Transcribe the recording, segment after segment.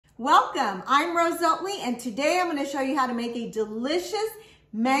Welcome, I'm Rose Oatley, and today I'm going to show you how to make a delicious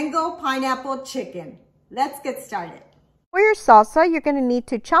mango pineapple chicken. Let's get started. For your salsa, you're going to need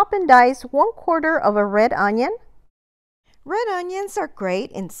to chop and dice 1/4 of a red onion. Red onions are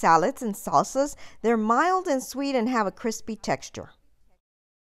great in salads and salsas. They're mild and sweet and have a crispy texture.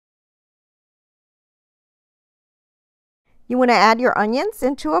 You want to add your onions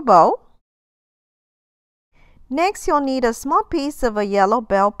into a bowl. Next, you'll need a small piece of a yellow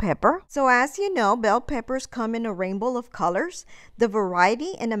bell pepper. So as you know, bell peppers come in a rainbow of colors. The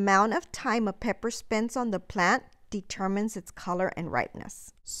variety and amount of time a pepper spends on the plant determines its color and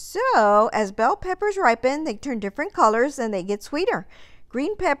ripeness. So as bell peppers ripen, they turn different colors and they get sweeter.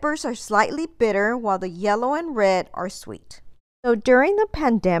 Green peppers are slightly bitter while the yellow and red are sweet. So during the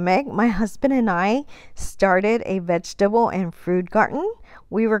pandemic, my husband and I started a vegetable and fruit garden.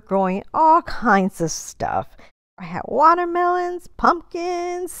 We were growing all kinds of stuff. I had watermelons,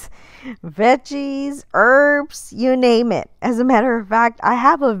 pumpkins, veggies, herbs, you name it. As a matter of fact, I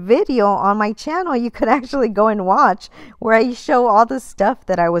have a video on my channel you could actually go and watch where I show all the stuff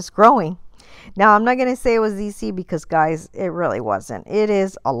that I was growing. Now, I'm not going to say it was easy because, guys, it really wasn't. It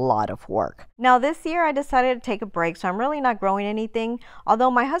is a lot of work. Now, this year I decided to take a break, so I'm really not growing anything, although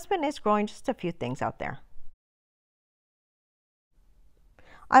my husband is growing just a few things out there.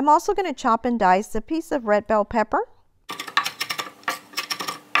 I'm also going to chop and dice a piece of red bell pepper.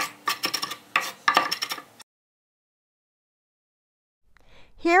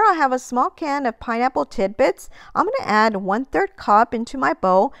 Here I have a small can of pineapple tidbits. I'm going to add 1/3 cup into my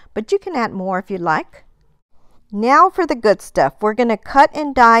bowl, but you can add more if you like. Now for the good stuff. We're going to cut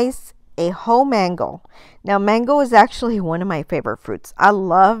and dice a whole mango. Now, mango is actually one of my favorite fruits. I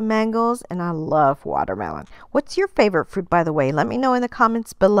love mangoes and I love watermelon. What's your favorite fruit, by the way? Let me know in the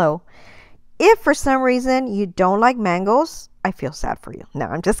comments below. If for some reason you don't like mangoes, I feel sad for you. No,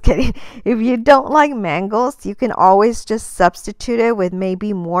 I'm just kidding. If you don't like mangoes, you can always just substitute it with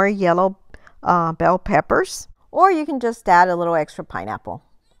maybe more yellow bell peppers, or you can just add a little extra pineapple.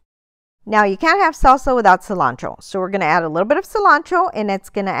 Now, you can't have salsa without cilantro, so we're going to add a little bit of cilantro, and it's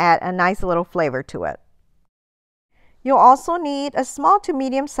going to add a nice little flavor to it. You'll also need a small to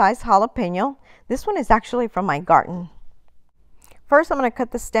medium-sized jalapeno. This one is actually from my garden. First, I'm going to cut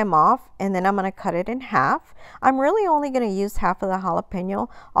the stem off, and then I'm going to cut it in half. I'm really only going to use half of the jalapeno,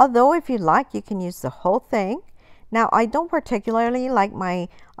 although if you like, you can use the whole thing. Now, I don't particularly like my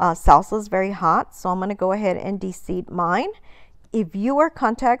salsas very hot, so I'm going to go ahead and deseed mine. If you wear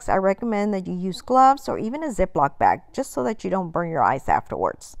contacts, I recommend that you use gloves or even a Ziploc bag, just so that you don't burn your eyes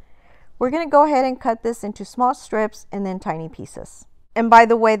afterwards. We're going to go ahead and cut this into small strips and then tiny pieces. And by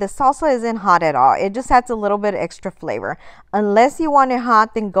the way, the salsa isn't hot at all. It just adds a little bit extra flavor. Unless you want it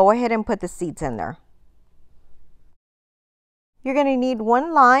hot, then go ahead and put the seeds in there. You're going to need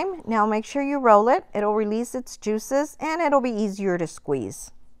 1 lime. Now make sure you roll it. It'll release its juices and it'll be easier to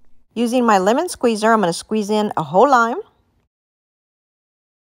squeeze. Using my lemon squeezer, I'm going to squeeze in a whole lime.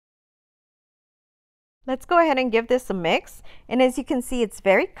 Let's go ahead and give this a mix, and as you can see, it's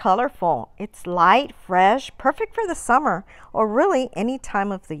very colorful. It's light, fresh, perfect for the summer, or really any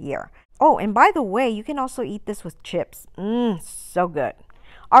time of the year. Oh, and by the way, you can also eat this with chips. So good.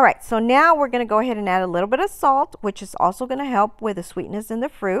 All right, so now we're going to go ahead and add a little bit of salt, which is also going to help with the sweetness in the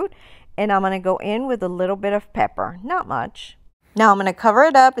fruit, and I'm going to go in with a little bit of pepper, not much. Now I'm going to cover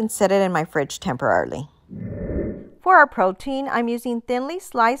it up and set it in my fridge temporarily. For our protein, I'm using thinly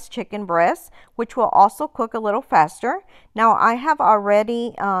sliced chicken breasts, which will also cook a little faster. Now, I have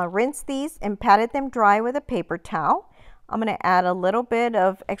already rinsed these and patted them dry with a paper towel. I'm going to add a little bit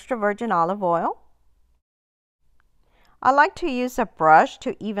of extra virgin olive oil. I like to use a brush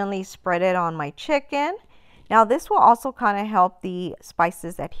to evenly spread it on my chicken. Now, this will also kind of help the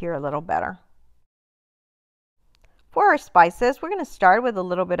spices adhere a little better. For our spices, we're going to start with a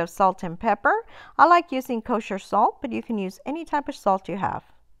little bit of salt and pepper. I like using kosher salt, but you can use any type of salt you have.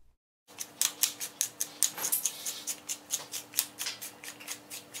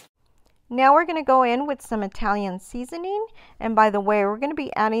 Now we're going to go in with some Italian seasoning. And by the way, we're going to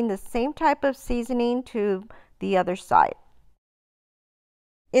be adding the same type of seasoning to the other side.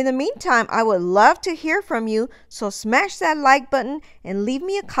 In the meantime, I would love to hear from you, so smash that like button and leave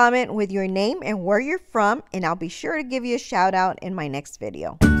me a comment with your name and where you're from, and I'll be sure to give you a shout out in my next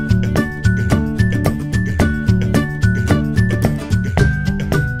video.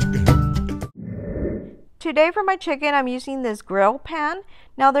 Today for my chicken, I'm using this grill pan.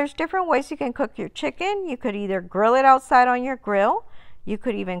 Now there's different ways you can cook your chicken. You could either grill it outside on your grill, you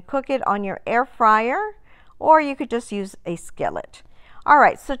could even cook it on your air fryer, or you could just use a skillet. All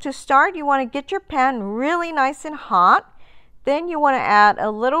right, so to start, you want to get your pan really nice and hot. Then you want to add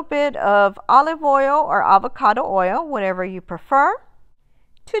a little bit of olive oil or avocado oil, whatever you prefer.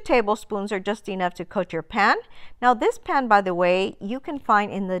 2 tablespoons are just enough to coat your pan. Now this pan, by the way, you can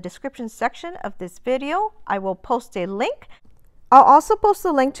find in the description section of this video. I will post a link. I'll also post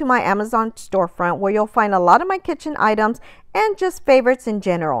a link to my Amazon storefront where you'll find a lot of my kitchen items and just favorites in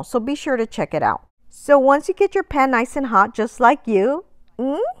general. So be sure to check it out. So once you get your pan nice and hot, just like you,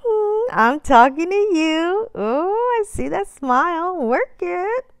 I'm talking to you. Oh, I see that smile. Work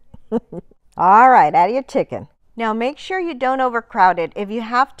it. All right, add your chicken. Now make sure you don't overcrowd it. If you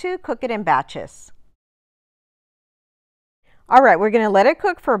have to, cook it in batches. All right, we're going to let it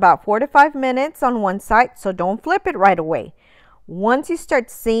cook for about 4 to 5 minutes on one side, so don't flip it right away. Once you start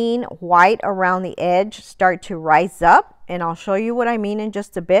seeing white around the edge start to rise up, and I'll show you what I mean in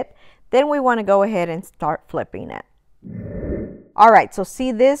just a bit, then we want to go ahead and start flipping it. All right, so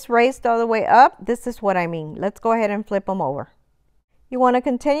see this raised all the way up? This is what I mean. Let's go ahead and flip them over. You want to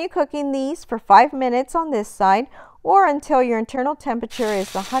continue cooking these for 5 minutes on this side or until your internal temperature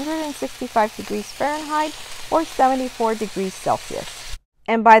is 165 degrees Fahrenheit or 74 degrees Celsius.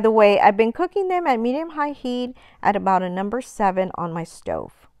 And by the way, I've been cooking them at medium-high heat at about a number 7 on my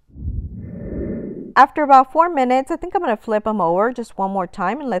stove. After about 4 minutes, I think I'm going to flip them over just one more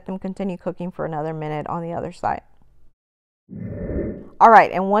time and let them continue cooking for another minute on the other side. All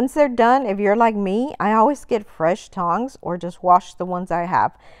right, and once they're done, if you're like me, I always get fresh tongs or just wash the ones I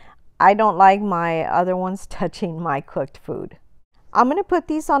have. I don't like my other ones touching my cooked food. I'm going to put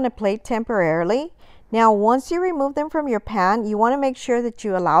these on a plate temporarily. Now, once you remove them from your pan, you want to make sure that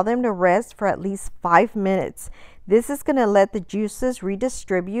you allow them to rest for at least 5 minutes. This is going to let the juices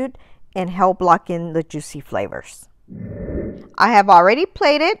redistribute and help lock in the juicy flavors. I have already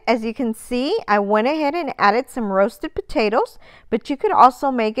plated. As you can see, I went ahead and added some roasted potatoes, but you could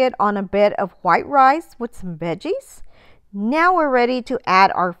also make it on a bed of white rice with some veggies. Now we're ready to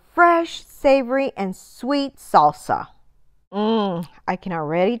add our fresh, savory, and sweet salsa. I can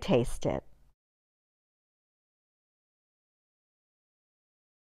already taste it.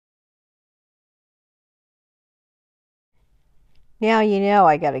 Now you know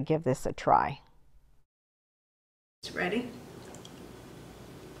I got to give this a try. It's ready.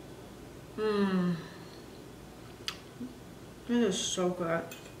 This is so good.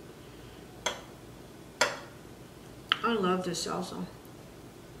 I love this salsa.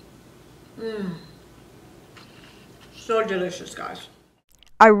 So delicious, guys.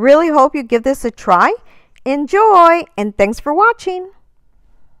 I really hope you give this a try. Enjoy, and thanks for watching.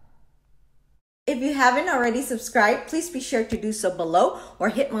 If you haven't already subscribed, please be sure to do so below or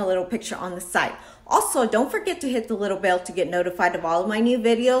hit my little picture on the side. Also, don't forget to hit the little bell to get notified of all of my new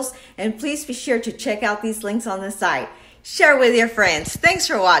videos, and please be sure to check out these links on the side. Share with your friends. Thanks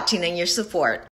for watching and your support.